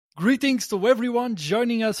Greetings to everyone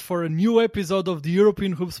joining us for a new episode of the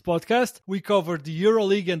European Hoops podcast. We cover the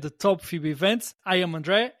EuroLeague and the top FIBA events. I am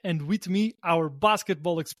Andre, and with me, our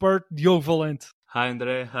basketball expert, Diogo Valente. Hi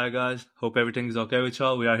Andre, hi guys. Hope everything is okay with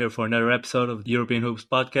y'all. We are here for another episode of the European Hoops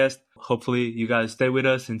podcast. Hopefully you guys stay with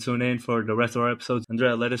us and tune in for the rest of our episodes.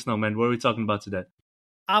 Andrea, let us know, man. What are we talking about today?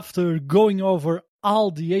 After going over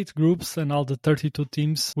all the 8 groups and all the 32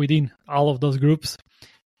 teams within all of those groups,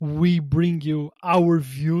 we bring you our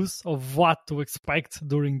views of what to expect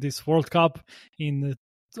during this World Cup in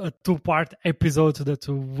a 2-part episode that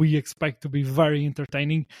we expect to be very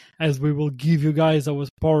entertaining, as we will give you guys our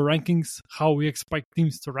power rankings, how we expect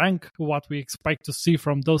teams to rank, what we expect to see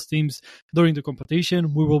from those teams during the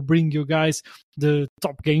competition. We will bring you guys the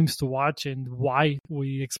top games to watch and why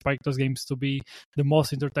we expect those games to be the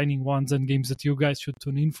most entertaining ones and games that you guys should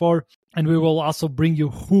tune in for. And we will also bring you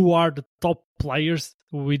who are the top players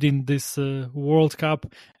within this World Cup,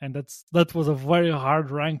 and that was a very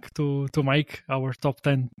hard rank to make, our top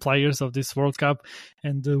 10 players of this World Cup,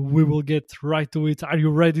 and we will get right to it. Are you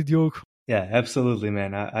ready, Diogo? Yeah, absolutely,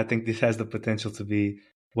 man. I think this has the potential to be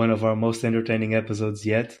one of our most entertaining episodes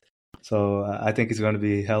yet, so I think it's going to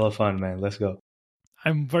be hella fun, man. Let's go.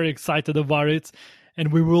 I'm very excited about it.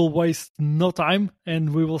 And we will waste no time,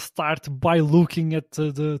 and we will start by looking at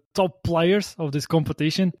the top players of this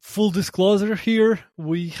competition. Full disclosure here,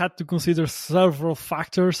 we had to consider several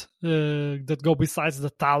factors that go besides the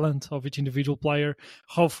talent of each individual player,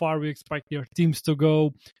 how far we expect their teams to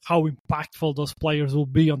go, how impactful those players will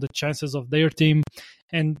be on the chances of their team.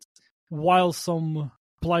 And while some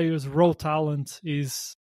players' raw talent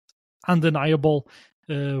is undeniable,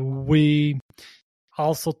 we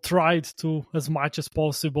also tried to, as much as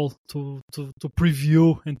possible, to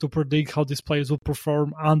preview and to predict how these players will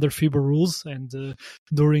perform under FIBA rules and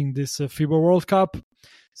during this FIBA World Cup.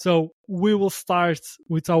 So we will start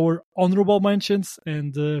with our honorable mentions,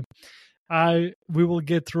 and we will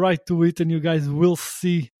get right to it, and you guys will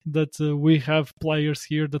see that we have players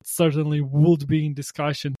here that certainly would be in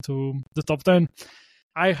discussion to the top 10.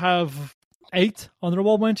 I have 8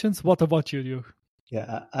 honorable mentions. What about you, Diogo?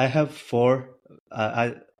 Yeah, I have 4.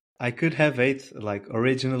 I could have 8. Like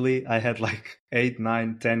originally, I had like 8,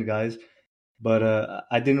 9, 10 guys, but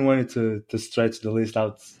I didn't want it to stretch the list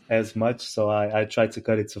out as much, so I tried to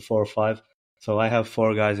cut it to 4 or 5. So I have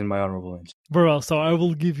 4 guys in my honorable mention. Very well. So I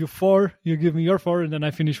will give you 4. You give me your 4, and then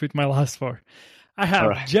I finish with my last 4. I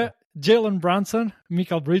have Jalen Brunson,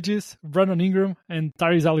 Mikal Bridges, Brandon Ingram, and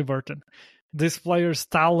Tyrese Haliburton. This player's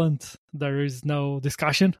talent, there is no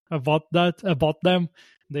discussion about them.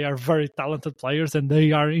 They are very talented players, and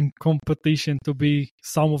they are in competition to be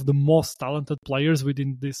some of the most talented players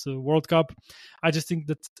within this World Cup. I just think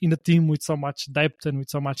that in a team with so much depth and with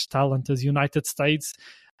so much talent as United States,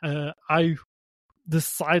 I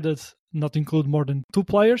decided not to include more than 2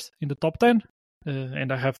 players in the top 10,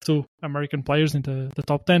 and I have 2 American players in the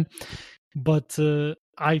top 10. But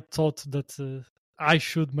I thought that I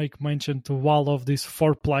should make mention to all of these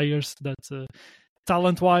 4 players that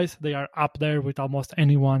talent-wise, they are up there with almost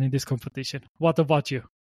anyone in this competition. What about you?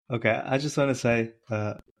 Okay, I just want to say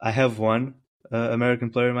I have 1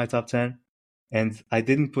 American player in my top 10, and I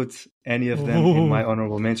didn't put any of them in my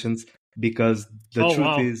honorable mentions because the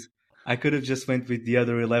truth is I could have just went with the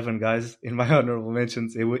other 11 guys in my honorable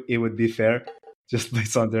mentions. It would be fair, just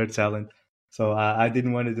based on their talent. So I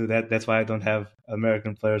didn't want to do that. That's why I don't have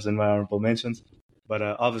American players in my honorable mentions. But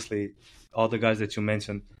obviously, all the guys that you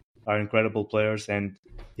mentioned are incredible players. And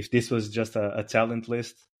if this was just a talent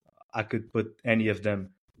list, I could put any of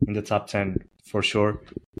them in the top 10 for sure.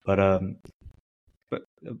 But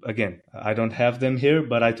again, I don't have them here,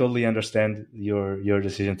 but I totally understand your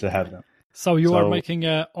decision to have them. So you are making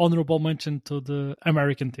an honorable mention to the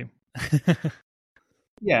American team.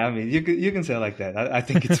 Yeah, I mean, you can say it like that. I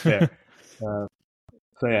think it's fair. So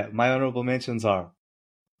yeah, my honorable mentions are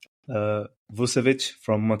Vucevic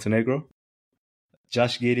from Montenegro,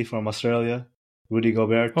 Josh Giddey from Australia, Rudy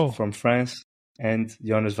Gobert from France, and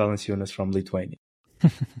Jonas Valanciunas from Lithuania.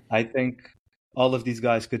 I think all of these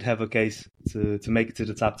guys could have a case to make it to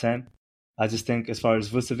the top 10. I just think as far as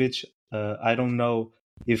Vucevic, I don't know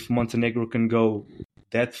if Montenegro can go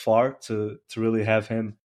that far to really have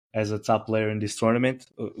him as a top player in this tournament,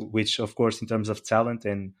 which of course in terms of talent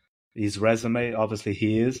and his resume, obviously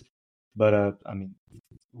he is. But I mean,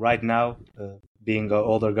 right now, being an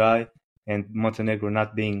older guy and Montenegro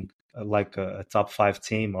not being like a top 5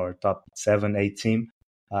 team or top 7, 8 team,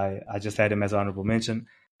 I just had him as honorable mention.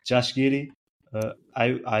 Josh Giddey,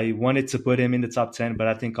 I wanted to put him in the top 10, but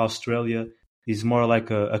I think Australia is more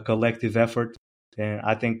like a collective effort. And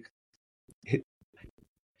I think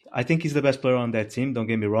I think he's the best player on that team. Don't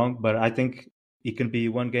get me wrong, but I think it can be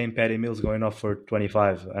one game Patty Mills going off for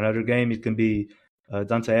 25. Another game it can be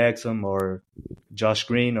Dante Exum or Josh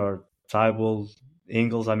Green or Tybalt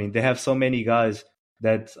Ingles. I mean, they have so many guys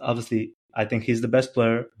that obviously I think he's the best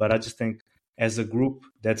player, but I just think as a group,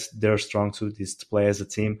 that's their strong suit is to play as a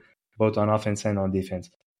team, both on offense and on defense.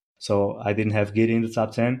 So I didn't have Giddy in the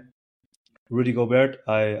top 10. Rudy Gobert,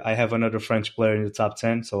 I have another French player in the top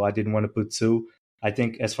 10, so I didn't want to put two. I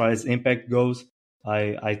think as far as impact goes,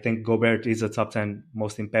 I think Gobert is a top 10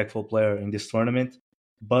 most impactful player in this tournament.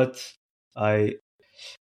 But I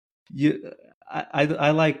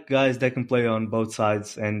like guys that can play on both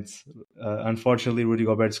sides, and unfortunately, Rudy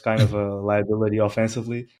Gobert is kind of a liability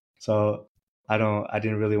offensively. So I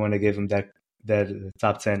didn't really want to give him that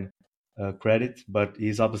top 10 credit, but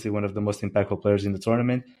he's obviously one of the most impactful players in the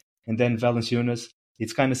tournament. And then Valanciunas,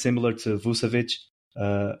 it's kind of similar to Vucevic.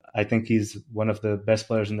 I think he's one of the best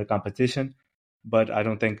players in the competition, but I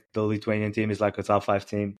don't think the Lithuanian team is like a top 5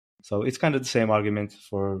 team. So it's kind of the same argument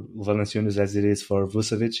for Valanciunas as it is for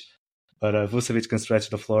Vucevic. But Vucevic can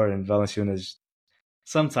stretch the floor, and Valanciunas,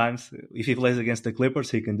 sometimes, if he plays against the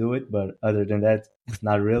Clippers, he can do it. But other than that,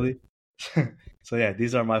 not really. So yeah,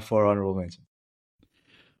 these are my 4 honorable mentions.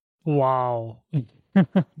 Wow.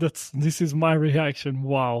 This is my reaction.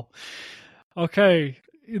 Wow. Okay,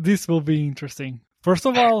 this will be interesting. First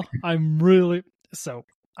of all,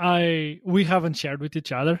 we haven't shared with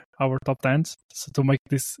each other our top 10s, so to make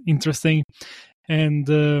this interesting,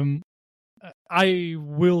 and I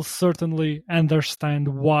will certainly understand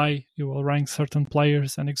why you will rank certain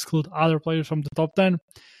players and exclude other players from the top 10,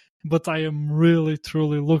 but I am really,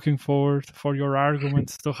 truly looking forward for your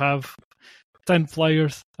arguments to have 10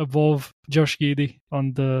 players above Josh Giddey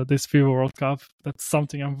on this FIBA World Cup. That's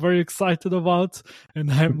something I'm very excited about,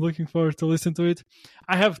 and I'm looking forward to listen to it.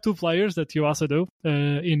 I have 2 players that you also do,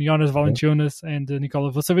 in Jonas Valanciunas and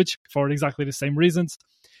Nikola Vucevic, for exactly the same reasons.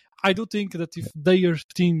 I do think that if their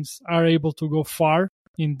teams are able to go far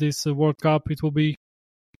in this World Cup, it will be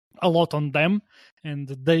a lot on them, and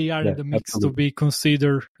they are in the mix to be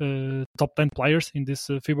considered top 10 players in this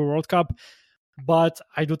FIBA World Cup. But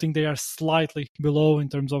I do think they are slightly below in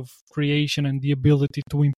terms of creation and the ability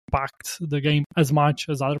to impact the game as much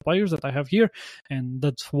as other players that I have here, and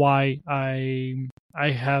that's why I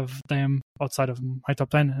have them outside of my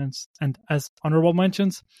top 10 and as honorable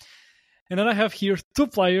mentions. And then I have here 2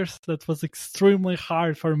 players that was extremely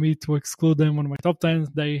hard for me to exclude them on my top 10.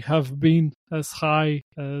 They have been as high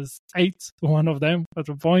as 8, one of them at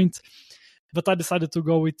a point. But I decided to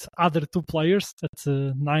go with other 2 players at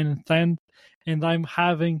 9 and 10. And I'm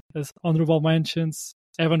having as honorable mentions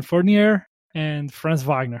Evan Fournier and Franz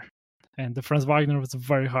Wagner. And the Franz Wagner was a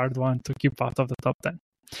very hard one to keep out of the top 10.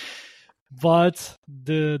 But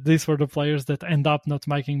these were the players that end up not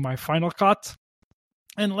making my final cut.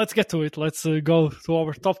 And let's get to it. Let's go to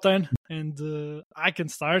our top 10. And I can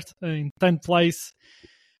start. In 10th place,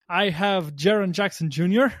 I have Jaren Jackson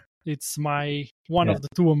Jr. It's my one of the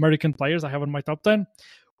 2 American players I have on my top 10.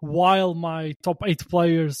 While my top 8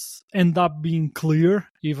 players end up being clear,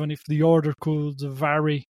 even if the order could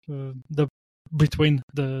vary between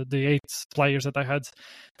the 8 players that I had,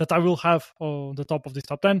 that I will have on the top of this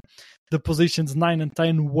top 10. The positions 9 and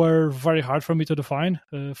 10 were very hard for me to define.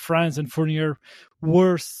 Franz and Fournier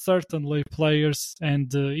were certainly players,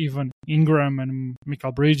 and even Ingram and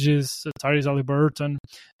Mikal Bridges, Tyrese Haliburton,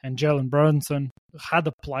 and Jalen Brunson had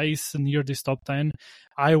a place near this top 10.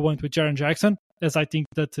 I went with Jaren Jackson, as I think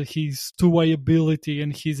that his two-way ability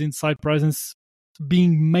and his inside presence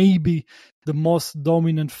being maybe the most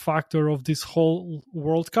dominant factor of this whole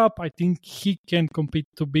World Cup. I think he can compete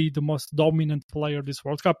to be the most dominant player this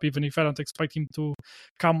World Cup, even if I don't expect him to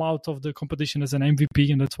come out of the competition as an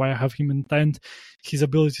MVP, and that's why I have him in 10th. His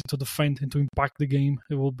ability to defend and to impact the game,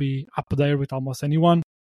 it will be up there with almost anyone.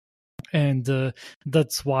 And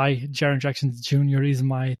that's why Jaren Jackson Jr. is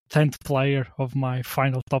my 10th player of my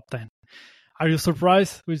final top 10. Are you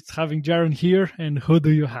surprised with having Jaren here, and who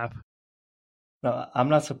do you have? No, I'm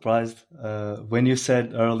not surprised. When you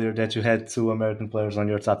said earlier that you had 2 American players on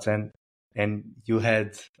your top 10, and you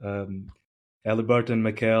had Haliburton,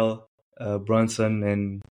 Mikal, Brunson,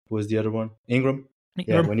 and who was the other one? Ingram.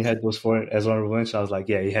 Yeah, when you had those 4 as honorable mentions, I was like,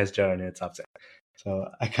 yeah, he has Jaren in the top 10. So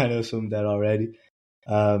I kind of assumed that already.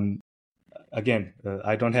 Again,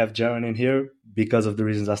 I don't have Jaren in here because of the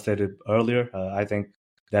reasons I stated earlier. I think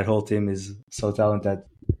that whole team is so talented that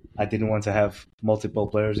I didn't want to have multiple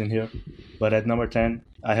players in here. But at number 10,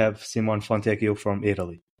 I have Simon Fontecchio from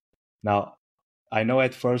Italy. Now, I know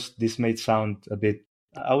at first this may sound a bit,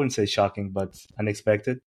 I wouldn't say shocking, but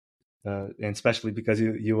unexpected. And especially because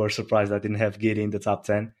you were surprised I didn't have Giddey in the top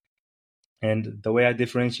 10. And the way I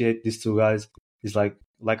differentiate these two guys is like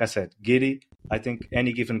I said, Giddy, I think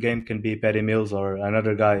any given game can be Patty Mills or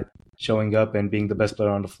another guy showing up and being the best player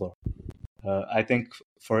on the floor. I think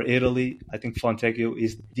for Italy, I think Fontecchio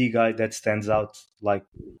is the guy that stands out like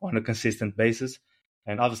on a consistent basis.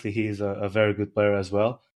 And obviously he is a very good player as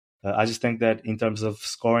well. I just think that in terms of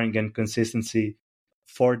scoring and consistency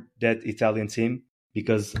for that Italian team,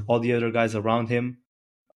 because all the other guys around him,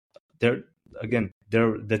 the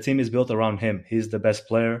team is built around him. He's the best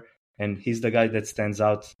player, and he's the guy that stands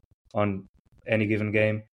out on any given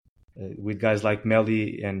game, with guys like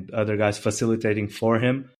Melli and other guys facilitating for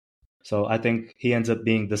him. So I think he ends up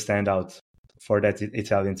being the standout for that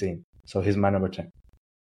Italian team. So he's my number 10.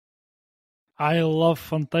 I love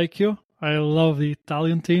Fontecchio. I love the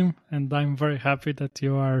Italian team, and I'm very happy that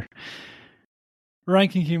you are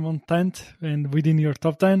ranking him on 10th and within your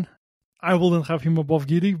top 10. I wouldn't have him above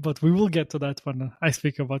Giddy, but we will get to that when I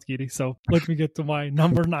speak about Giddy. So let me get to my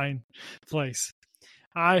number 9 place.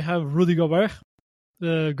 I have Rudy Gobert.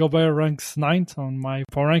 Gobert ranks 9th on my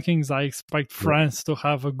power rankings. I expect France to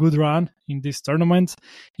have a good run in this tournament,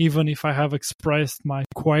 even if I have expressed my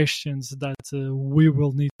questions that we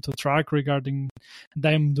will need to track regarding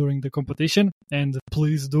them during the competition. And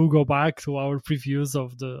please do go back to our previews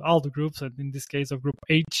of all the groups, and in this case of Group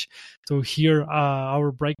H, to hear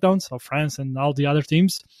our breakdowns of France and all the other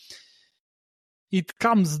teams. It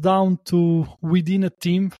comes down to within a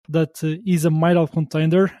team that is a medal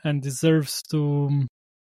contender and deserves to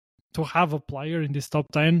have a player in this top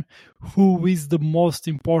 10 who is the most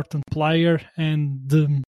important player,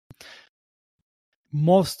 and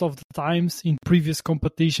most of the times in previous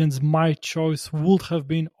competitions my choice would have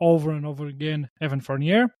been over and over again Evan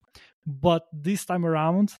Fournier. But this time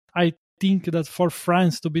around, I think that for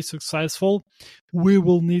France to be successful, we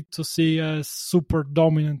will need to see a super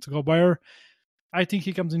dominant Gobert. I think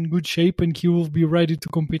he comes in good shape and he will be ready to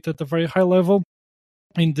compete at a very high level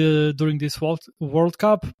during this World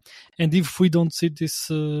Cup. And if we don't see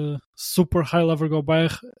this super high level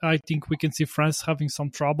Gobert, I think we can see France having some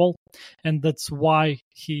trouble, and that's why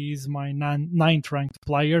he is my 9th ranked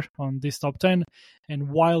player on this top 10. And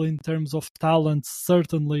while in terms of talent,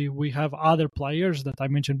 certainly we have other players that I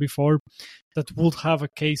mentioned before that would have a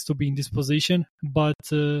case to be in this position, but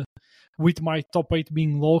with my top 8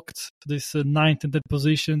 being locked, this 9th and 10th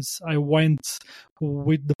positions, I went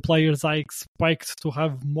with the players I expect to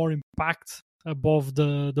have more impact above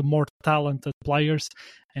the more talented players,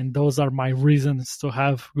 and those are my reasons to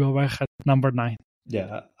have Gobert at number 9.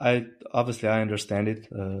 Yeah, I understand it.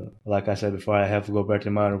 Like I said before, I have Gobert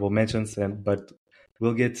in my honorable mentions, but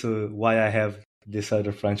we'll get to why I have this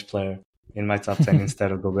other French player in my top 10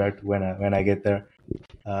 instead of Gobert when I get there.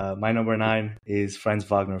 My number 9 is Franz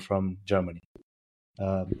Wagner from Germany.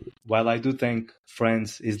 While I do think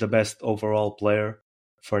Franz is the best overall player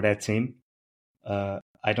for that team,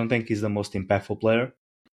 I don't think he's the most impactful player.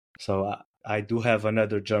 So I do have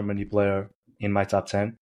another Germany player in my top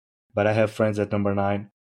 10, but I have Franz at number 9.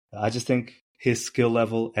 I just think his skill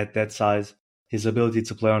level at that size, his ability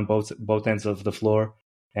to play on both ends of the floor,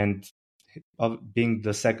 and being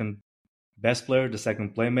the second best player, the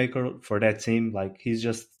second playmaker for that team, like he's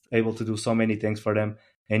just able to do so many things for them.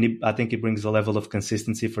 And I think he brings a level of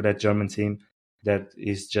consistency for that German team that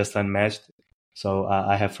is just unmatched. So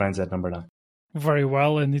I have Franz at number 9. Very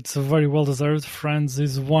well, and it's very well deserved. Franz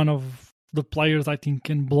is one of the players I think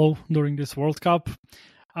can blow during this World Cup.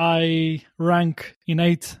 I rank in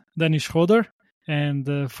 8th Dennis Schroeder,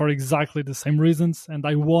 and for exactly the same reasons. And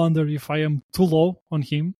I wonder if I am too low on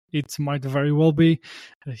him. It might very well be.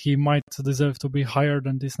 He might deserve to be higher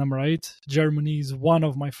than this number 8. Germany is one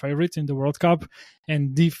of my favorites in the World Cup,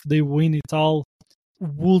 and if they win it all,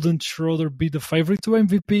 wouldn't Schroeder be the favorite to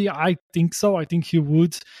MVP? I think so. I think he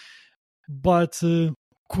would. But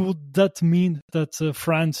could that mean that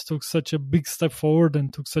France took such a big step forward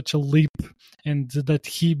and took such a leap, and that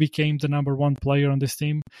he became the number 1 player on this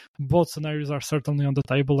team? Both scenarios are certainly on the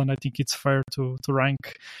table, and I think it's fair to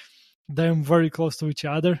rank them very close to each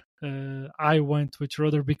other. I went with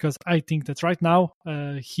Schroeder because I think that right now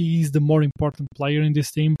he is the more important player in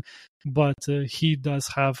this team, but he does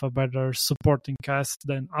have a better supporting cast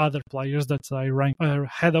than other players that I rank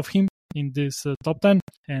ahead of him in this top 10,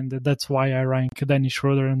 and that's why I rank Dennis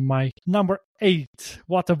Schroeder in my number 8.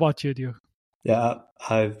 What about you, Dio? Yeah,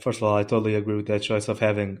 first of all, I totally agree with that choice of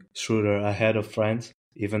having Schroeder ahead of Franz,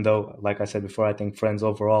 even though, like I said before, I think Franz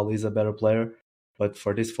overall is a better player. But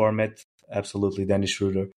for this format, absolutely, Dennis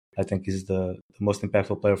Schroeder, I think, is the most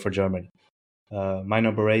impactful player for Germany. My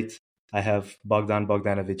number 8, I have Bogdan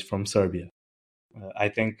Bogdanovic from Serbia. I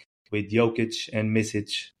think with Jokic and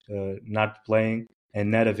Misic not playing,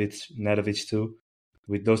 and Nedovic too.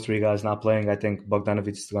 With those three guys not playing, I think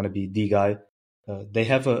Bogdanovic is going to be the guy. They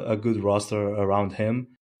have a good roster around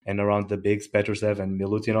him and around the bigs, Petrusev and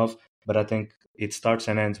Milutinov, but I think it starts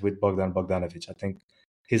and ends with Bogdanovic. I think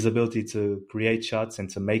his ability to create shots and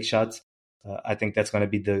to make shots, I think that's going to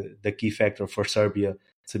be the key factor for Serbia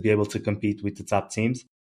to be able to compete with the top teams.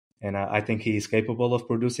 And I think he is capable of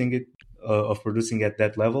producing at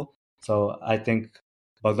that level. So I think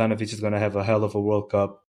Bogdanovic is going to have a hell of a World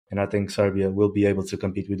Cup, and I think Serbia will be able to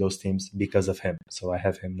compete with those teams because of him. So I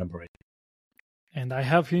have him number 8. And I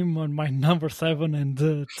have him on my number 7, and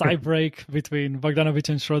the tie-break between Bogdanovic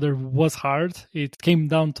and Schroeder was hard. It came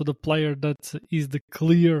down to the player that is the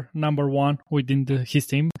clear number 1 within his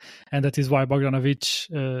team, and that is why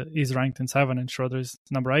Bogdanovic is ranked in 7 and Schroeder is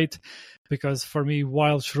number 8. Because for me,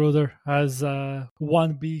 while Schroeder has a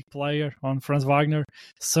 1B player on Franz Wagner,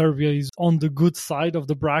 Serbia is on the good side of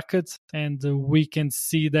the bracket, and we can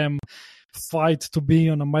see them fight to be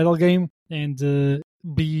on a medal game and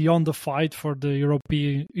be on the fight for the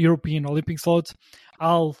European Olympic slot.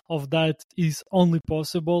 All of that is only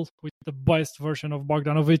possible with the best version of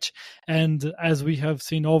Bogdanovic, and as we have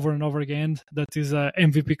seen over and over again, that is a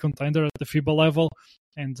MVP contender at the FIBA level,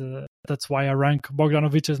 and that's why I rank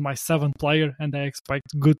Bogdanovic as my 7th player, and I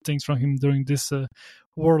expect good things from him during this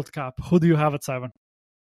World Cup. Who do you have at 7?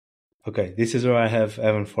 Okay, this is where I have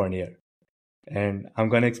Evan Fournier, and I'm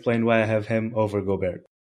going to explain why I have him over Gobert.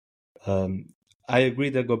 I agree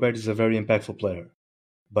that Gobert is a very impactful player,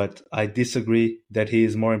 but I disagree that he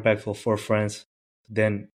is more impactful for France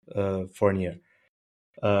than Fournier.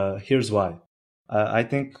 Here's why. I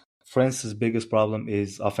think France's biggest problem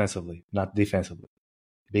is offensively, not defensively,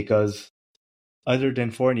 because other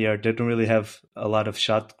than Fournier, they don't really have a lot of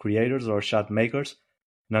shot creators or shot makers.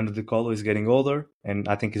 Nando De Colo is getting older, and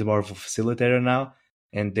I think he's more of a facilitator now.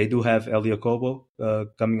 And they do have Elie Okobo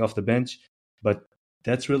coming off the bench, but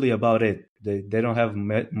that's really about it. They don't have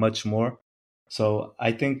much more. So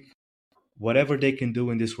I think whatever they can do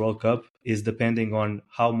in this World Cup is depending on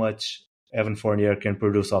how much Evan Fournier can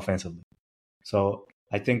produce offensively. So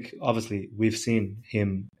I think, obviously, we've seen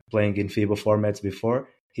him playing in FIBA formats before.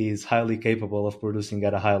 He is highly capable of producing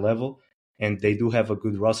at a high level, and they do have a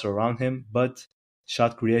good roster around him, but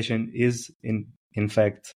shot creation is, in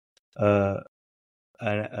fact, an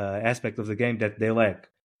aspect of the game that they lack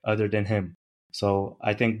other than him. So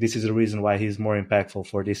I think this is the reason why he's more impactful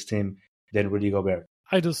for this team than Rudy Gobert.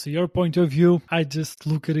 I do see your point of view. I just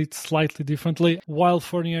look at it slightly differently. While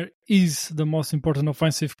Fournier is the most important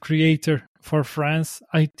offensive creator for France,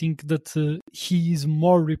 I think that he is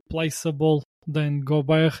more replaceable than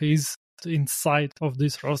Gobert is inside of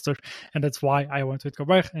this roster, and that's why I went with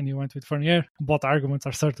Gobert and you went with Fournier. Both arguments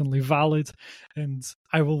are certainly valid, and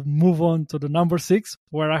I will move on to the number 6,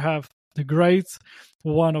 where I have the great,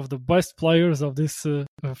 one of the best players of this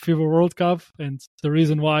FIBA World Cup, and the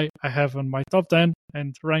reason why I have on my top 10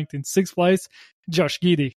 and ranked in 6th place, Josh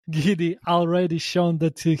Giddey. Giddey already shown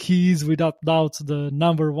that he is without doubt the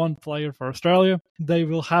number 1 player for Australia. They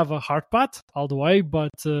will have a hard path all the way,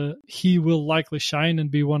 but he will likely shine and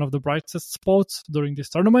be one of the brightest spots during this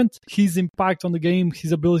tournament. His impact on the game,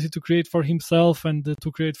 his ability to create for himself and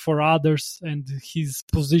to create for others, and his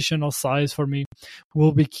positional size for me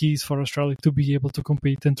will be keys for Australia to be able to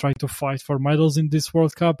compete and try to fight for medals in this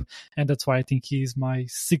World Cup, and that's why I think he is my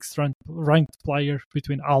 6th ranked player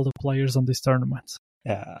between all the players on this tournament.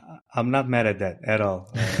 Yeah, I'm not mad at that at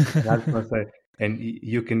all. And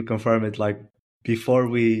you can confirm it. Like, before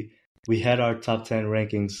we had our top 10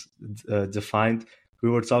 rankings defined, we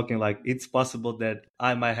were talking like it's possible that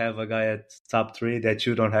I might have a guy at top 3 that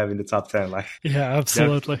you don't have in the top 10. Like, yeah,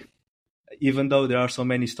 absolutely. Even though there are so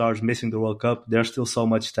many stars missing the World Cup, there's still so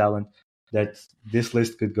much talent that this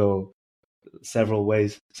list could go several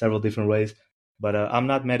different ways. But I'm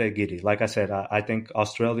not mad at Giddey. Like I said, I think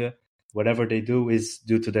Australia, whatever they do is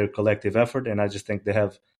due to their collective effort, and I just think they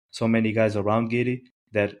have so many guys around Giddey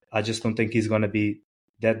that I just don't think he's going to be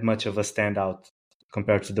that much of a standout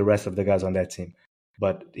compared to the rest of the guys on that team.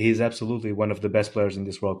 But he's absolutely one of the best players in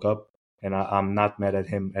this World Cup, and I'm not mad at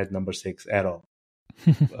him at number 6 at all.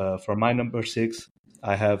 For my number 6,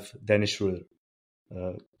 I have Dennis Schroeder.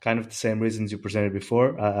 Kind of the same reasons you presented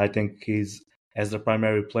before. I think he's, as the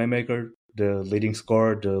primary playmaker, the leading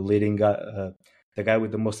scorer, the leading guy, the guy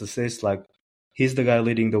with the most assists. Like, he's the guy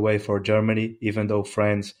leading the way for Germany, even though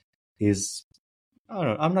France is, I don't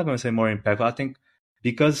know, I'm not going to say more impactful. I think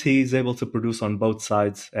because he's able to produce on both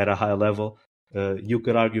sides at a high level, you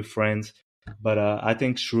could argue France, but I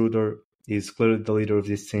think Schroeder is clearly the leader of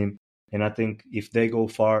this team. And I think if they go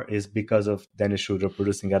far, is because of Dennis Schroeder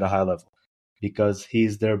producing at a high level, because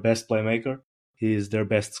he's their best playmaker. He is their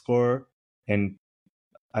best scorer, and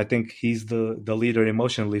I think he's the leader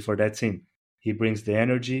emotionally for that team. He brings the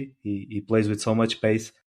energy. He plays with so much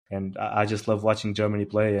pace, and I just love watching Germany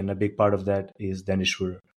play. And a big part of that is Dennis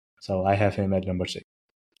Schroeder. So I have him at number 6.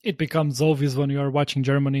 It becomes obvious when you are watching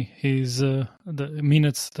Germany, the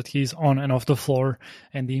minutes that he's on and off the floor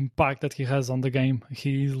and the impact that he has on the game.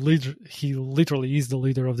 He literally is the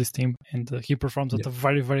leader of this team, and he performs at a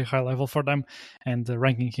very, very high level for them, and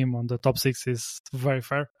ranking him on the top 6 is very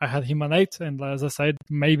fair. I had him on 8, and as I said,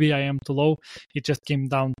 maybe I am too low. It just came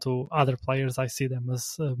down to other players. I see them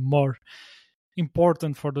as more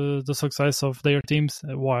important for the success of their teams,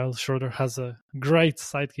 while Schroeder has a great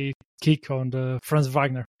sidekick on the Franz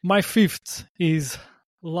Wagner. My 5th is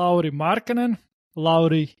Lauri Markkanen.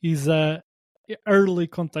 Lauri is a early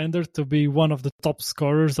contender to be one of the top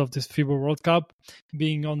scorers of this FIBA World Cup.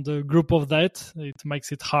 Being on the group of that, it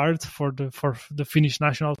makes it hard for the Finnish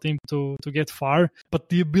national team to get far. But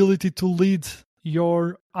the ability to lead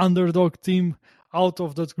your underdog team out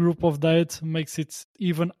of that group of that makes it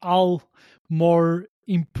even all more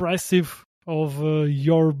impressive of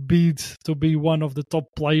your bid to be one of the top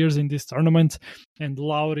players in this tournament, and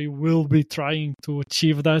Lauri will be trying to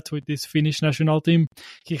achieve that with this Finnish national team.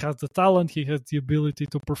 He has the talent, he has the ability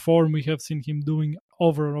to perform. We have seen him doing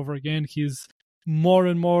over and over again. He's more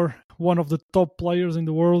and more one of the top players in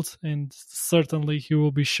the world, and certainly he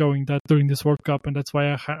will be showing that during this World Cup, and that's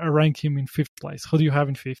why I rank him in 5th place. Who do you have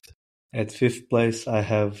in 5th? At 5th place, I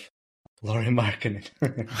have Lauri Markkanen.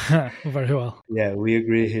 Very well. Yeah, we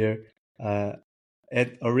agree here.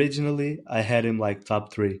 Originally, I had him like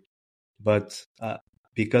top 3, but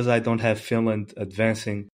because I don't have Finland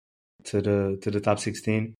advancing to the top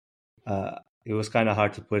 16, it was kind of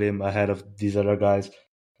hard to put him ahead of these other guys.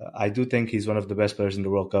 I do think he's one of the best players in the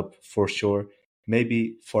World Cup for sure.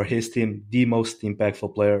 Maybe for his team, the most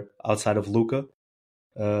impactful player outside of Luka.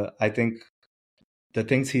 I think the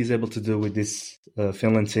things he's able to do with this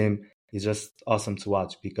Finland team is just awesome to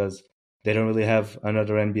watch, because they don't really have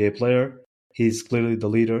another NBA player. He's clearly the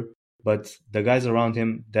leader, but the guys around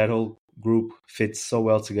him, that whole group fits so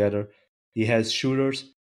well together. He has shooters,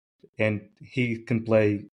 and he can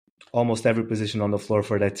play almost every position on the floor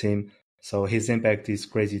for that team. So his impact is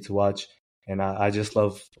crazy to watch. And I just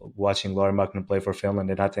love watching Lauri Markkanen play for Finland.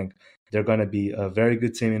 And I think they're going to be a very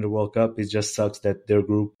good team in the World Cup. It just sucks that their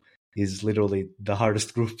group is literally the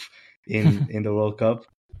hardest group in the World Cup.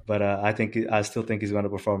 But I still think he's going to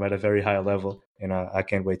perform at a very high level. And I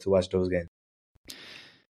can't wait to watch those games.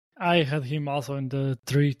 I had him also in the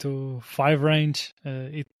 3 to 5 range.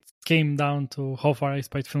 It came down to how far I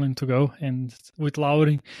expect Finland to go, and with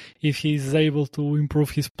Lauri, if he's able to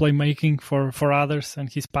improve his playmaking for others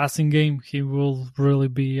and his passing game, he will really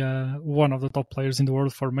be one of the top players in the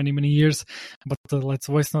world for many, many years. But let's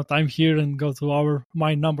waste no time here and go to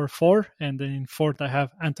my number 4, and then in 4th I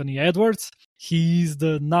have Anthony Edwards. He's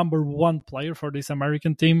the number 1 player for this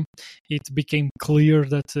American team. It became clear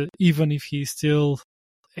that even if he's still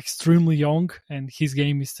extremely young and his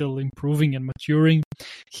game is still improving and maturing,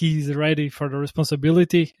 he's ready for the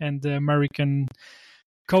responsibility, and the American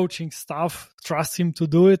coaching staff trust him to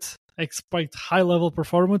do it. Expect high level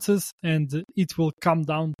performances, and it will come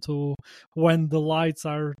down to when the lights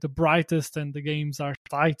are the brightest and the games are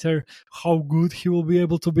tighter, how good he will be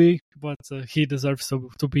able to be. But he deserves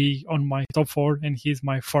to be on my top 4, and he's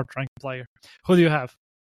my 4th ranked player. Who do you have?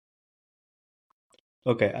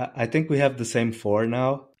 Okay, I think we have the same 4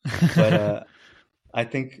 now, but I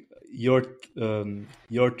think your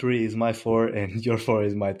 3 is my 4 and your 4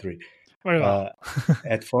 is my 3. Very well.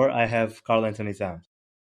 At 4, I have Karl Anthony Towns.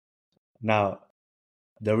 Now,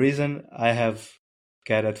 the reason I have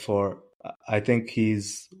Cat at 4, I think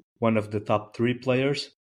he's one of the top 3 players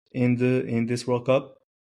in this World Cup,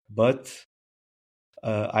 but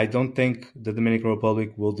I don't think the Dominican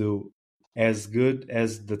Republic will do as good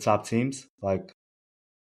as the top teams. Like,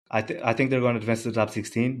 I think they're going to advance to the top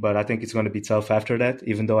 16, but I think it's going to be tough after that,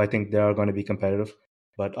 even though I think they are going to be competitive.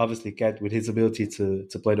 But obviously, Cat, with his ability to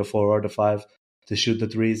play the 4 or the 5, to shoot the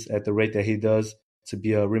threes at the rate that he does, to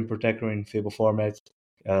be a rim protector in FIBA format,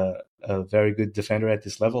 a very good defender at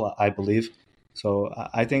this level, I believe. So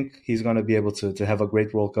I think he's going to be able to have a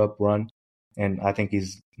great World Cup run, and I think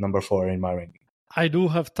he's number 4 in my ranking. I do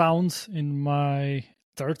have Towns in my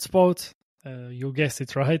 3rd spot. You guessed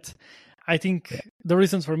it, right? I think the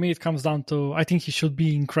reasons for me, it comes down to, I think he should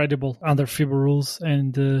be incredible under FIBA rules,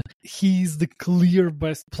 and he's the clear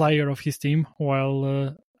best player of his team,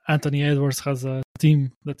 while Anthony Edwards has a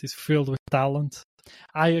team that is filled with talent.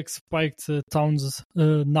 I expect Towns'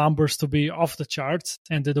 numbers to be off the charts,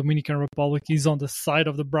 and the Dominican Republic is on the side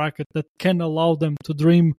of the bracket that can allow them to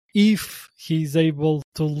dream if he's able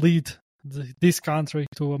to lead this country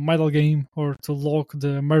to a medal game or to lock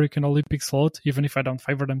the American Olympic slot, even if I don't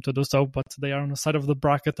favor them to do so, but they are on the side of the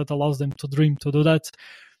bracket that allows them to dream to do that.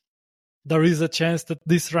 There is a chance that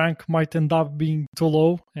this rank might end up being too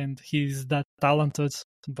low, and he's that talented,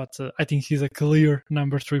 but I think he's a clear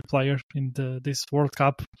number 3 player in this World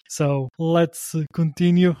Cup. So let's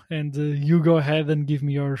continue, and you go ahead and give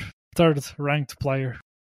me your third ranked player.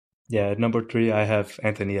 Yeah, at number 3, I have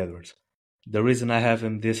Anthony Edwards. The reason I have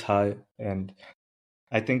him this high, and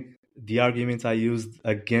I think the arguments I used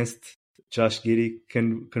against Josh Giddey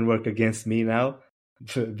can work against me now,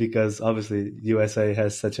 because obviously USA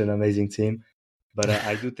has such an amazing team. But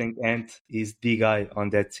I do think Ant is the guy on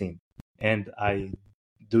that team, and I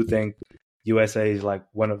do think USA is like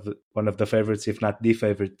one of the favorites, if not the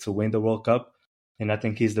favorite, to win the World Cup. And I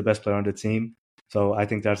think he's the best player on the team. So I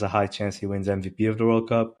think there's a high chance he wins MVP of the World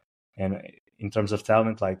Cup. And in terms of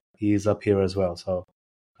talent, like, he's up here as well. So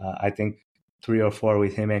I think 3 or 4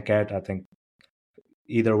 with him and Cat, I think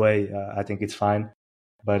either way, I think it's fine.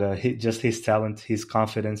 But just his talent, his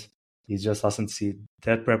confidence, he's just awesome to see.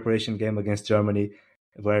 That preparation game against Germany,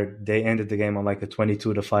 where they ended the game on like a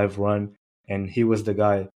 22-5 run, and he was the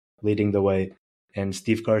guy leading the way. And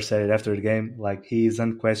Steve Kerr said it after the game, like, he is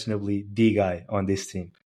unquestionably the guy on this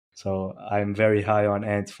team. So I'm very high on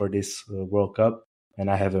Ant for this World Cup,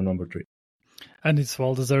 and I have him number 3. And it's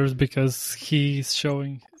well deserved because he's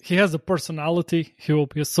showing he has a personality. He will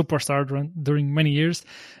be a superstar during many years.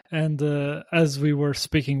 And as we were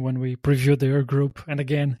speaking when we previewed their group, and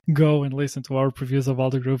again, go and listen to our previews of all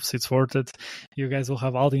the groups. It's worth it. You guys will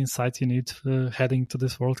have all the insights you need heading to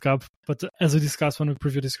this World Cup. But as we discussed when we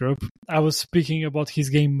previewed this group, I was speaking about his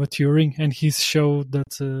game maturing, and he showed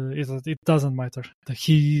that it doesn't matter.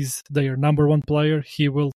 He is their number 1 player. He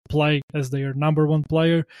will play as their number 1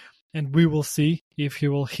 player. And we will see if he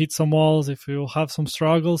will hit some walls, if he will have some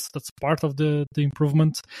struggles. That's part of the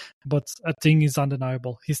improvement. But a thing is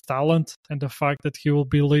undeniable. His talent and the fact that he will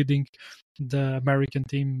be leading the American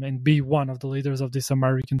team and be one of the leaders of these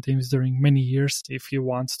American teams during many years if he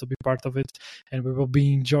wants to be part of it. And we will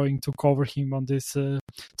be enjoying to cover him on this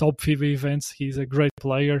top FIBA events. He's a great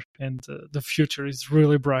player, and the future is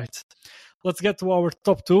really bright. Let's get to our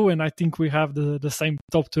top 2, and I think we have the same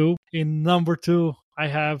top 2. In number 2, I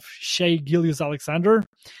have Shai Gilgeous-Alexander.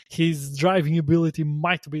 His driving ability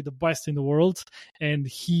might be the best in the world, and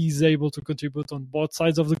he's able to contribute on both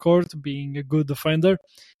sides of the court, being a good defender.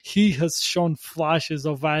 He has shown flashes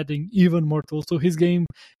of adding even more tools to his game,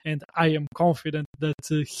 and I am confident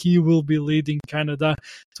that he will be leading Canada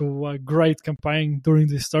to a great campaign during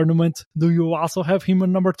this tournament. Do you also have him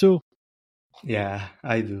in number 2? Yeah,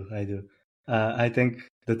 I do. I think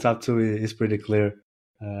the top 2 is pretty clear.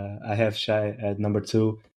 I have Shai at number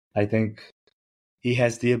 2. I think he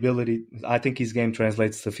has the ability. I think his game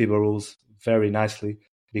translates to FIBA rules very nicely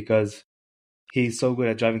because he's so good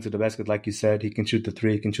at driving to the basket. Like you said, he can shoot the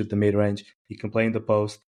 3, he can shoot the mid-range, he can play in the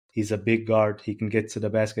post. He's a big guard. He can get to the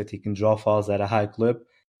basket. He can draw fouls at a high clip.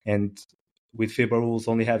 And with FIBA rules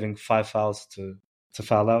only having 5 fouls to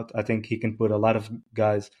foul out, I think he can put a lot of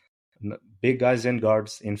guys, big guys and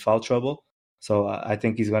guards, in foul trouble. So I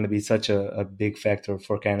think he's going to be such a big factor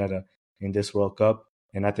for Canada in this World Cup.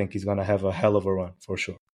 And I think he's going to have a hell of a run for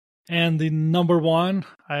sure. And in number 1,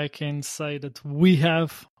 I can say that we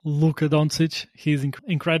have Luka Doncic. He's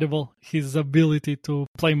incredible. His ability to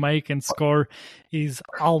play, make, and score is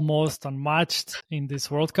almost unmatched in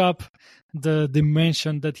this World Cup. The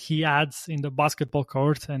dimension that he adds in the basketball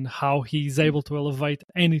court and how he is able to elevate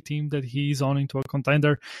any team that he is on into a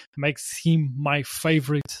contender makes him my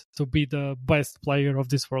favorite to be the best player of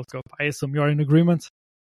this World Cup. I assume you're in agreement?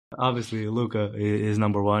 Obviously, Luka is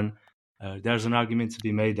number 1. There's an argument to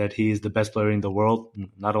be made that he is the best player in the world,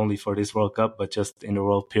 not only for this World Cup, but just in the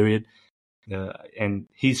world period. And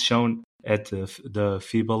he's shown at the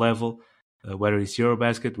FIBA level, whether it's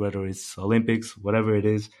Eurobasket, whether it's Olympics, whatever it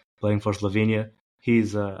is, playing for Slovenia,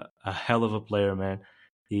 he's a hell of a player, man.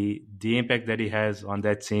 The impact that he has on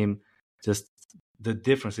that team, just the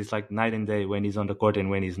difference, it's like night and day when he's on the court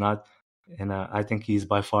and when he's not. And I think he's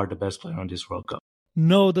by far the best player on this World Cup.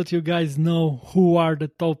 Know that you guys know who are the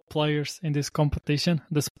top players in this competition,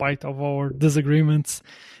 despite of our disagreements.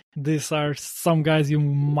 These are some guys you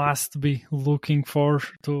must be looking for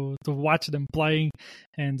to watch them playing,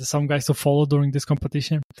 and some guys to follow during this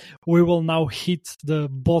competition. We will now hit the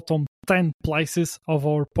bottom 10 places of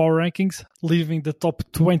our power rankings, leaving the top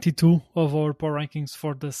 22 of our power rankings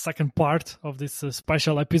for the second part of this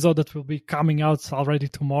special episode that will be coming out already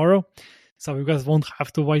tomorrow. So you guys won't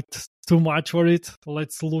have to wait too much for it.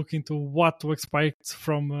 Let's look into what to expect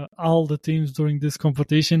from all the teams during this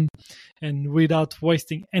competition. And without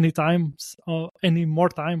wasting any more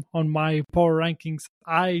time on my power rankings,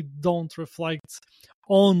 I don't reflect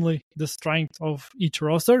only the strength of each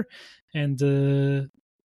roster. And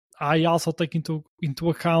I also take into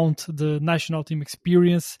account the national team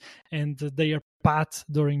experience and their path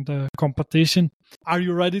during the competition. Are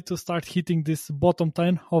you ready to start hitting this bottom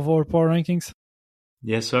 10 of our power rankings?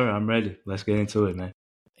 Yes, sir. I'm ready. Let's get into it, man.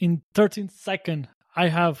 In 13th second, I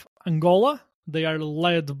have Angola. They are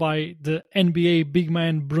led by the NBA big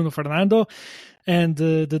man Bruno Fernando and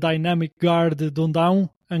the dynamic guard Dundão.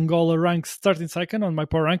 Angola ranks 32nd on my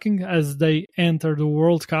power ranking as they enter the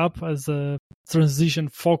World Cup as a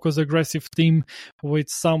transition-focused, aggressive team with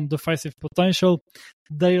some defensive potential.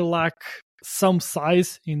 They lack some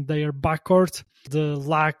size in their backcourt. The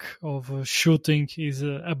lack of shooting is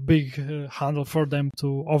a big handle for them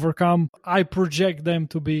to overcome. I project them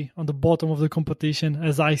to be on the bottom of the competition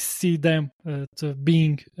as I see them to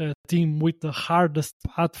being a team with the hardest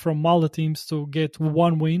path from all the teams to get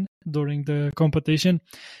one win during the competition,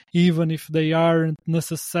 even if they aren't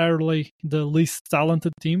necessarily the least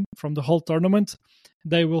talented team from the whole tournament.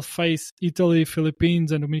 They will face Italy,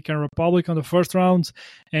 Philippines, and Dominican Republic on the first round,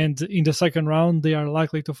 and in the second round, they are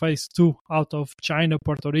likely to face two out of China,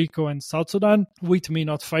 Puerto Rico, and South Sudan, with me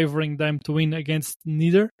not favoring them to win against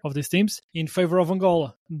neither of these teams. In favor of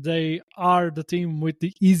Angola, they are the team with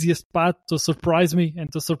the easiest path to surprise me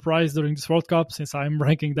and to surprise during this World Cup, since I'm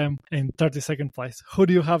ranking them in 32nd place. Who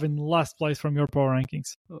do you have in last place from your power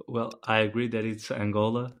rankings? Well, I agree that it's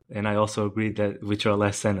Angola, and I also agree that with your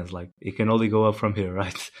last sentence, like, it can only go up from here,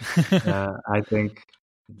 right? I think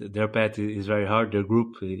their path is very hard. Their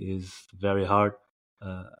group is very hard.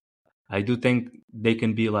 I do think they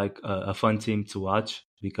can be like a fun team to watch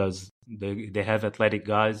because they have athletic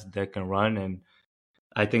guys that can run, and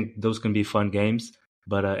I think those can be fun games.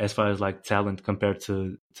 But as far as like talent compared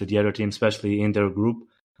to the other team, especially in their group,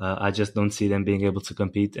 I just don't see them being able to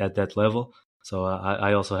compete at that level. So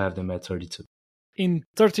I also have them at 32. In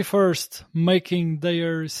 31st, making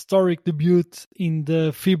their historic debut in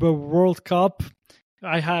the FIBA World Cup,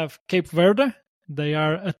 I have Cape Verde. They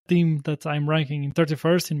are a team that I'm ranking in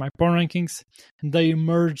 31st in my power rankings. They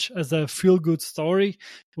emerge as a feel-good story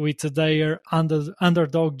with their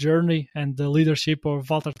underdog journey and the leadership of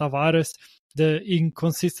Walter Tavares. The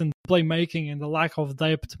inconsistent playmaking and the lack of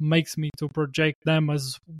depth makes me to project them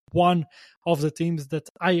as one of the teams that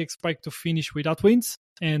I expect to finish without wins.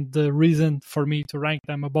 And the reason for me to rank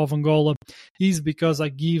them above Angola is because I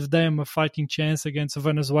give them a fighting chance against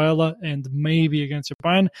Venezuela and maybe against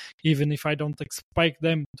Japan. Even if I don't expect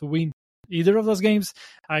them to win either of those games,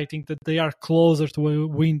 I think that they are closer to a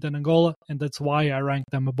win than Angola, and that's why I rank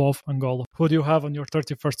them above Angola. Who do you have on your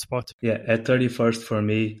 31st spot? Yeah, at 31st for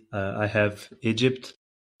me, I have Egypt.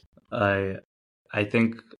 I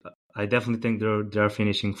definitely think they're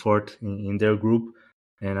finishing fourth in their group,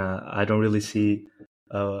 and I don't really see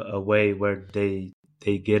a way where they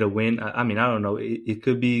get a win. I mean, I don't know. It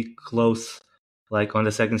could be close, like on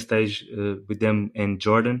the second stage with them and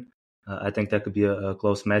Jordan. I think that could be a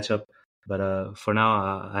close matchup. But for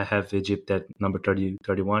now, I have Egypt at number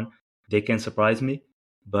 31. They can surprise me,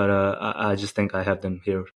 but I just think I have them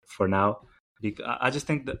here for now. I just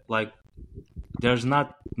think that like there's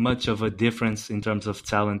not much of a difference in terms of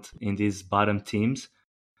talent in these bottom teams.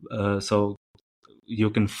 So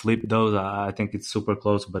you can flip those. I think it's super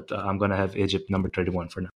close, but I'm going to have Egypt number 31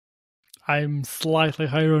 for now. I'm slightly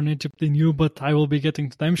higher on Egypt than you, but I will be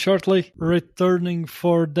getting to them shortly. Returning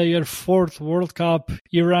for their fourth World Cup,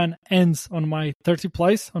 Iran ends on my 30th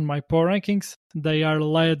place on my power rankings. They are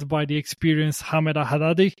led by the experienced Hamed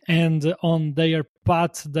Haddadi, and on their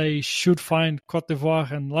path, they should find Cote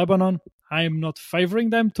d'Ivoire and Lebanon. I'm not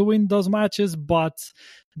favoring them to win those matches, but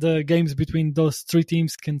the games between those three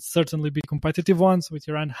teams can certainly be competitive ones, with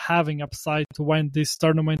Iran having upside to win this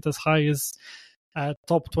tournament as high as a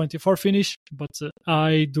top 24 finish, but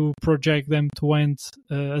I do project them to end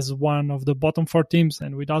as one of the bottom four teams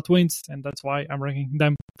and without wins, and that's why I'm ranking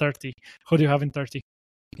them 30. Who do you have in 30?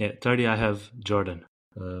 Yeah, 30 I have Jordan.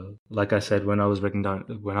 Like I said when I was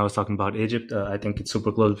talking about Egypt, I think it's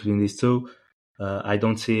super close between these two. I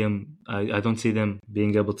don't see them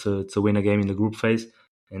being able to win a game in the group phase,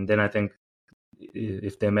 and then I think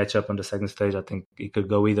if they match up on the second stage, I think it could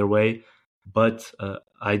go either way. But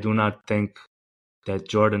I do not think that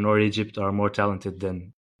Jordan or Egypt are more talented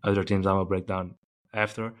than other teams I'm going to break down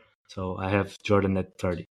after. So I have Jordan at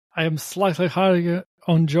 30. I am slightly higher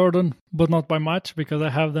on Jordan, but not by much because I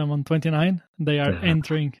have them on 29. They are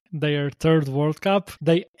entering their third World Cup.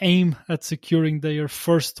 They aim at securing their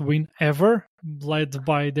first win ever, led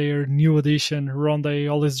by their new addition, Rondé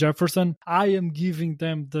Hollis-Jefferson. I am giving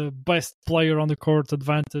them the best player on the court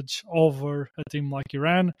advantage over a team like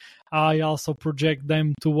Iran. I also project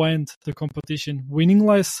them to end the competition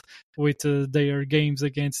winningless, with their games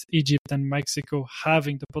against Egypt and Mexico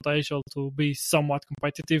having the potential to be somewhat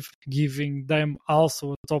competitive, giving them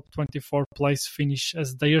also a top 24 place finish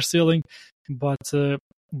as their ceiling. But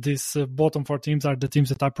these bottom four teams are the teams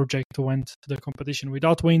that I project to end the competition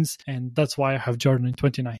without wins, and that's why I have Jordan in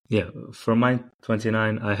 29. Yeah, for my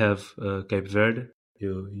 29, I have Cape Verde.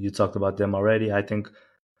 You talked about them already. I think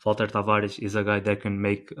Walter Tavares is a guy that can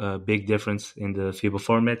make a big difference in the FIBA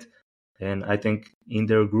format, and I think in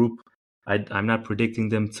their group, I'm not predicting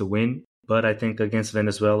them to win, but I think against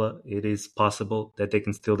Venezuela, it is possible that they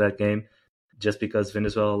can steal that game, just because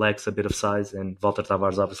Venezuela lacks a bit of size, and Walter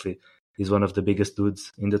Tavares obviously is one of the biggest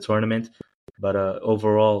dudes in the tournament. But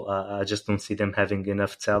overall, I just don't see them having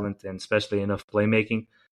enough talent and especially enough playmaking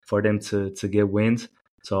for them to get wins.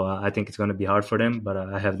 So I think it's going to be hard for them, but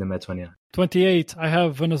I have them at 29. 28, I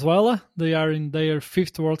have Venezuela. They are in their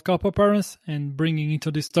fifth World Cup appearance and bringing into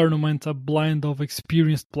this tournament a blend of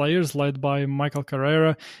experienced players led by Michael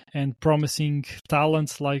Carrera and promising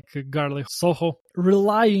talents like Garly Soho.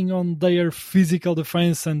 Relying on their physical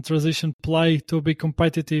defense and transition play to be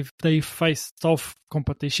competitive, they face tough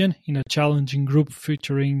competition in a challenging group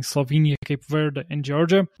featuring Slovenia, Cape Verde and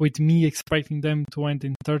Georgia, with me expecting them to end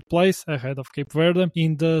in third place ahead of Cape Verde.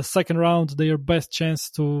 In the second round, their best chance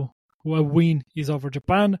to a win is over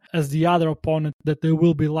Japan, as the other opponent that they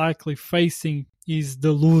will be likely facing is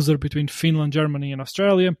the loser between Finland, Germany and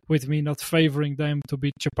Australia, with me not favoring them to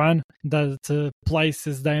beat Japan. That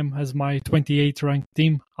places them as my 28th ranked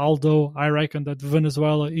team, although I reckon that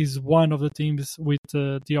Venezuela is one of the teams with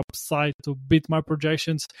the upside to beat my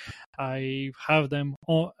projections. I have them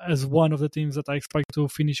as one of the teams that I expect to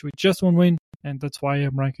finish with just one win, and that's why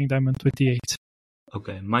I'm ranking them in 28.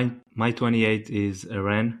 Okay, my 28 is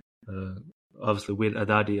Iran. Obviously with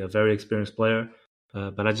Haddadi, a very experienced player,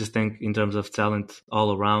 but I just think in terms of talent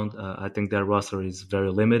all around, I think their roster is very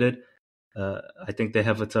limited. I think they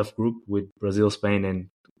have a tough group with Brazil, Spain and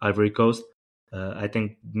Ivory Coast. I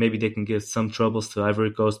think maybe they can give some troubles to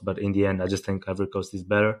Ivory Coast, but in the end I just think Ivory Coast is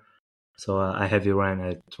better. So I have Iran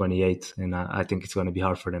at 28, and I think it's going to be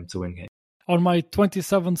hard for them to win game. On my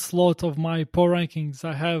 27th slot of my power rankings,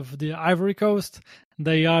 I have the Ivory Coast.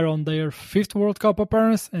 They are on their fifth World Cup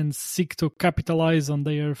appearance and seek to capitalize on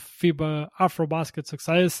their FIBA Afrobasket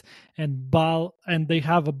success, and they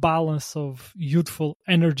have a balance of youthful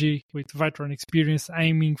energy with veteran experience,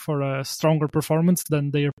 aiming for a stronger performance than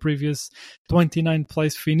their previous 29th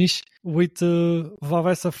place finish, with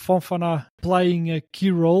Vavessa Fofana playing a key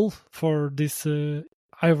role for this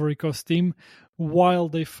Ivory Coast team. While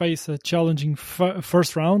they face a challenging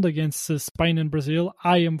first round against Spain and Brazil,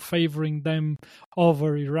 I am favoring them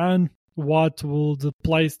over Iran, what would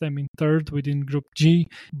place them in third within Group G,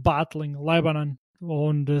 battling Lebanon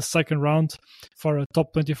on the second round for a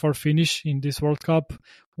top 24 finish in this World Cup.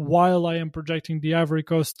 While I am projecting the Ivory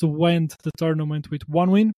Coast to end the tournament with one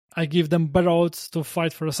win, I give them better odds to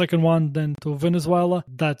fight for a second one than to Venezuela.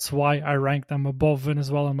 That's why I rank them above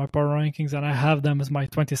Venezuela in my power rankings, and I have them as my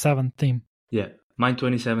 27th team. Yeah, my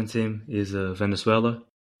 27 team is Venezuela.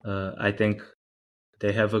 I think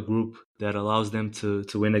they have a group that allows them to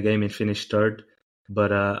win a game and finish third.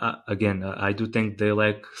 But again, I do think they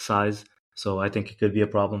lack size. So I think it could be a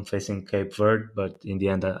problem facing Cape Verde. But in the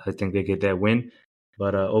end, I think they get that win.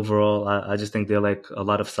 But overall, I just think they lack a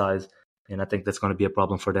lot of size. And I think that's going to be a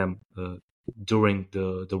problem for them during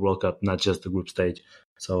the World Cup, not just the group stage.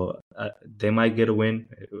 So they might get a win.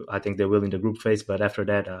 I think they will in the group phase, but after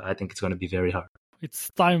that, I think it's going to be very hard.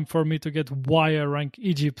 It's time for me to get why I rank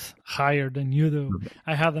Egypt higher than you do. Mm-hmm.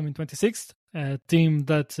 I have them in 26th, a team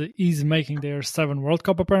that is making their 7th World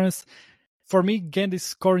Cup appearance. For me, Gendy's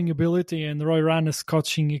scoring ability and Roy Rana's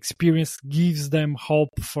coaching experience gives them hope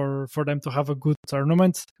for them to have a good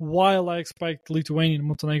tournament. While I expect Lithuania and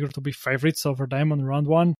Montenegro to be favorites over them on round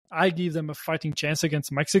one, I give them a fighting chance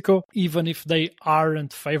against Mexico, even if they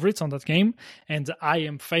aren't favorites on that game. And I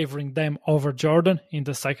am favoring them over Jordan in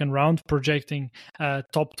the second round, projecting a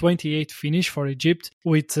top 28 finish for Egypt,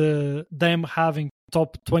 with them having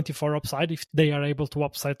top 24 upside if they are able to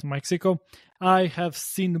upset Mexico. I have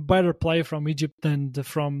seen better play from Egypt than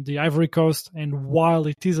from the Ivory Coast, and while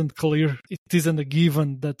it isn't clear, it isn't a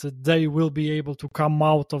given that they will be able to come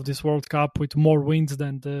out of this World Cup with more wins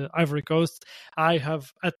than the Ivory Coast. I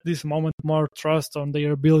have at this moment more trust on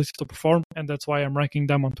their ability to perform, and that's why I'm ranking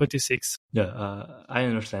them on 26. Yeah, I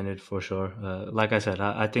understand it for sure. Like I said,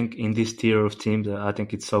 I think in this tier of teams, I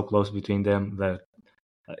think it's so close between them that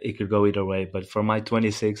it could go either way. But for my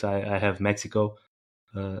 26, I have Mexico.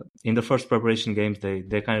 In the first preparation games,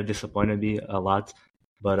 they kind of disappointed me a lot,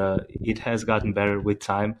 but it has gotten better with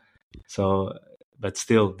time. So, but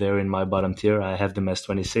still, they're in my bottom tier. I have them as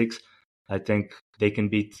 26. I think they can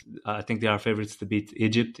beat. I think they are favorites to beat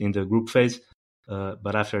Egypt in the group phase.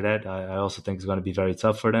 But after that, I also think it's going to be very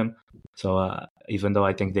tough for them. So even though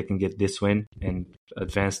I think they can get this win and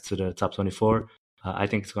advance to the top 24, I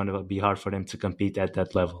think it's going to be hard for them to compete at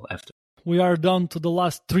that level after. We are down to the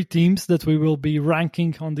last three teams that we will be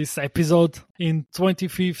ranking on this episode. In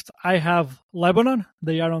 25th, I have Lebanon.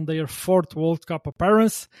 They are on their 4th World Cup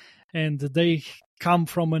appearance, and they come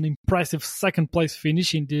from an impressive second place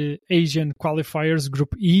finish in the Asian qualifiers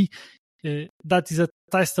Group E. That is a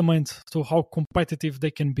testament to how competitive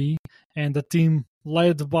they can be, and the team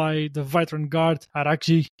led by the veteran guard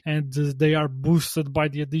Arakji, and they are boosted by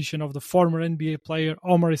the addition of the former NBA player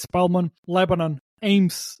Omar Spellman. Lebanon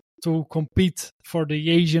aims to compete for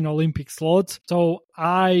the Asian Olympic slot. So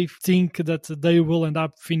I think that they will end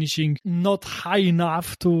up finishing not high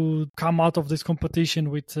enough to come out of this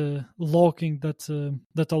competition with locking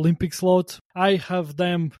that Olympic slot. I have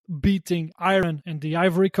them beating Iran and the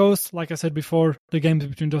Ivory Coast. Like I said before, the games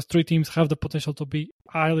between those three teams have the potential to be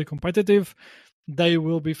highly competitive. They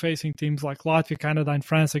will be facing teams like Latvia, Canada, and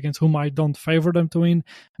France, against whom I don't favor them to win.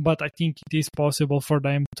 But I think it is possible for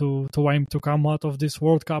them to aim to come out of this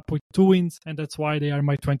World Cup with 2 wins, and that's why they are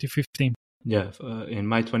my 25th team. Yeah, in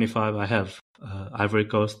my 25, I have Ivory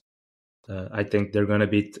Coast. I think they're going to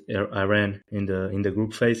beat Iran in the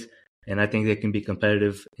group phase, and I think they can be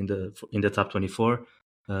competitive in the top 24.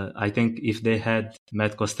 I think if they had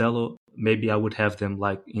Matt Costello, maybe I would have them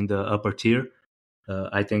like in the upper tier.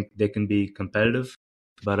 I think they can be competitive,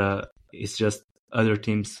 but it's just other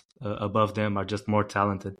teams above them are just more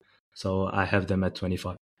talented. So I have them at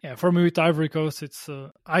 25. Yeah, for me with Ivory Coast, it's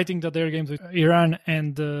I think that their games with Iran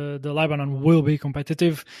and the Lebanon will be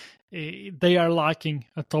competitive. They are lacking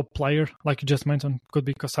a top player, like you just mentioned. Could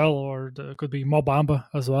be Costello or could be Mo Bamba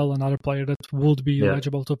as well, another player that would be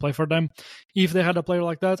eligible to play for them. If they had a player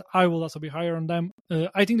like that, I will also be higher on them.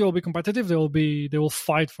 I think they will be competitive. They will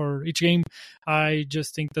fight for each game. I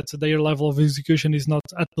just think that their level of execution is not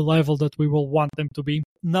at the level that we will want them to be.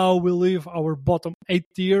 Now we leave our bottom 8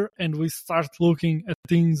 tier and we start looking at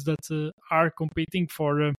teams that are competing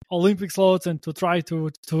for Olympic slots and to try to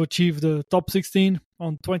achieve the top 16.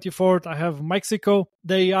 On 24th, I have Mexico.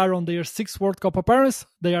 They are on their 6th World Cup appearance.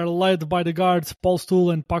 They are led by the guards Paul Stool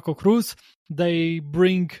and Paco Cruz. They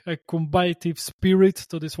bring a combative spirit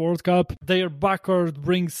to this World Cup. Their backcourt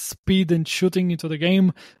brings speed and shooting into the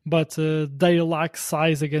game, but they lack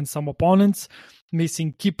size against some opponents,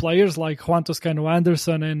 missing key players like Juan Toscano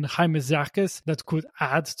Anderson and Jaime Jaques that could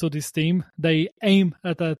add to this team. They aim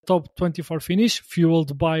at a top 24 finish,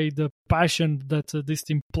 fueled by the passion that this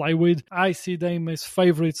team play with. I see them as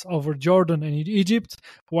favorites over Jordan and Egypt,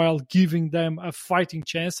 while giving them a fighting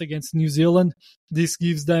chance against New Zealand. This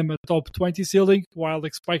gives them a top 20 ceiling, while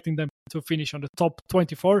expecting them to finish on the top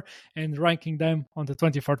 24 and ranking them on the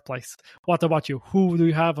 24th place. What about you? Who do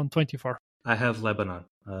you have on 24? I have Lebanon.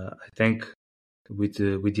 I think with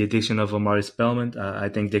the addition of Omar Spellman, I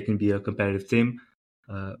think they can be a competitive team.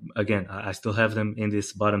 Again, I still have them in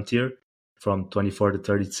this bottom tier from 24 to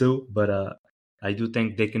 32, but I do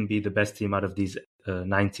think they can be the best team out of these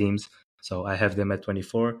 9 teams. So I have them at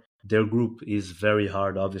 24. Their group is very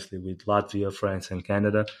hard, obviously, with Latvia, France, and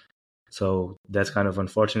Canada. So that's kind of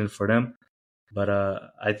unfortunate for them. But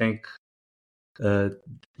I think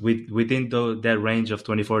within that range of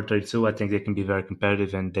 24-32, I think they can be very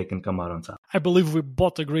competitive and they can come out on top. I believe we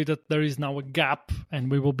both agree that there is now a gap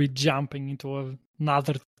and we will be jumping into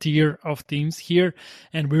another tier of teams here,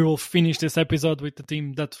 and we will finish this episode with the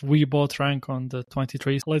team that we both rank on the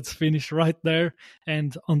 23. Let's finish right there.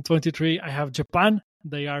 And on 23, I have Japan.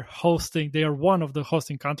 They are one of the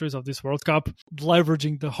hosting countries of this World Cup.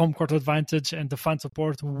 Leveraging the home court advantage and the fan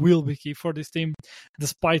support will be key for this team.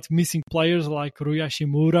 Despite missing players like Rui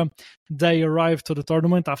Hashimura, they arrived to the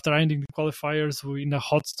tournament after ending the qualifiers in a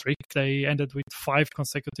hot streak. They ended with 5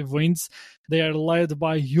 consecutive wins. They are led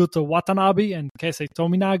by Yuta Watanabe and Keisei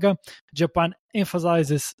Tominaga. Japan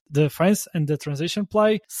emphasizes defense and the transition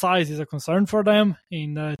play. Size is a concern for them.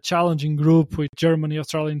 In a challenging group with Germany,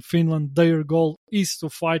 Australia, and Finland, their goal is to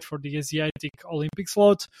fight for the Asiatic Olympic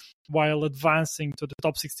slot, while advancing to the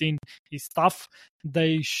top 16 is tough.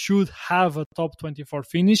 They should have a top 24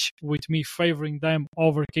 finish, with me favoring them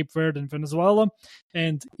over Cape Verde and Venezuela,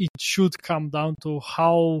 and it should come down to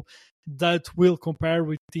how that will compare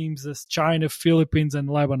with teams as China, Philippines, and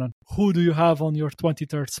Lebanon. Who do you have on your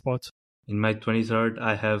 23rd spot? In my 23rd,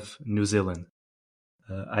 I have New Zealand.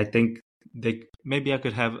 I think I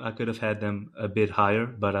could have had them a bit higher,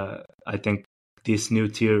 but I think this new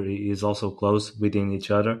tier is also close within each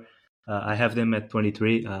other. I have them at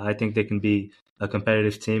 23. I think they can be a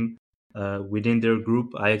competitive team. Within their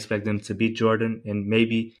group, I expect them to beat Jordan and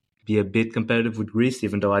maybe be a bit competitive with Greece,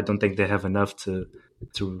 even though I don't think they have enough to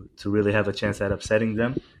really have a chance at upsetting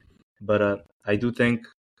them. But I do think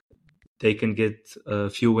they can get a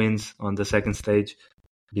few wins on the second stage,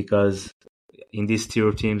 because in these tier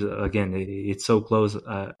of teams, again, it's so close.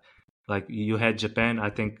 Like you had Japan, I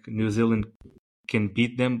think New Zealand can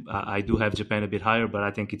beat them. I do have Japan a bit higher, but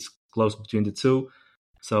I think it's close between the two.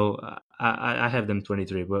 So I have them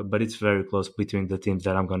 23, but it's very close between the teams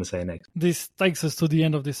that I'm going to say next. This takes us to the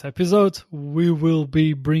end of this episode. We will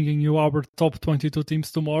be bringing you our top 22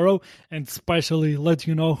 teams tomorrow, and especially let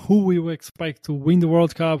you know who we will expect to win the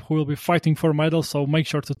World Cup, who will be fighting for medals, so make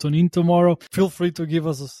sure to tune in tomorrow. Feel free to give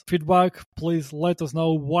us feedback. Please let us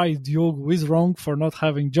know why Diogo is wrong for not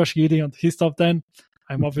having Josh Giddey on his top 10.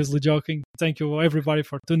 I'm obviously joking. Thank you, everybody,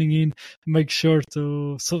 for tuning in. Make sure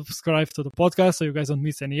to subscribe to the podcast so you guys don't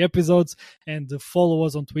miss any episodes, and follow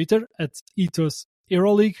us on Twitter at Ethos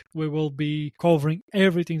EuroLeague. We will be covering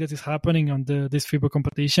everything that is happening on this FIBA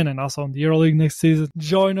competition and also on the EuroLeague next season.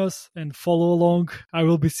 Join us and follow along. I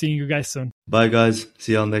will be seeing you guys soon. Bye, guys.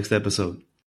 See you on the next episode.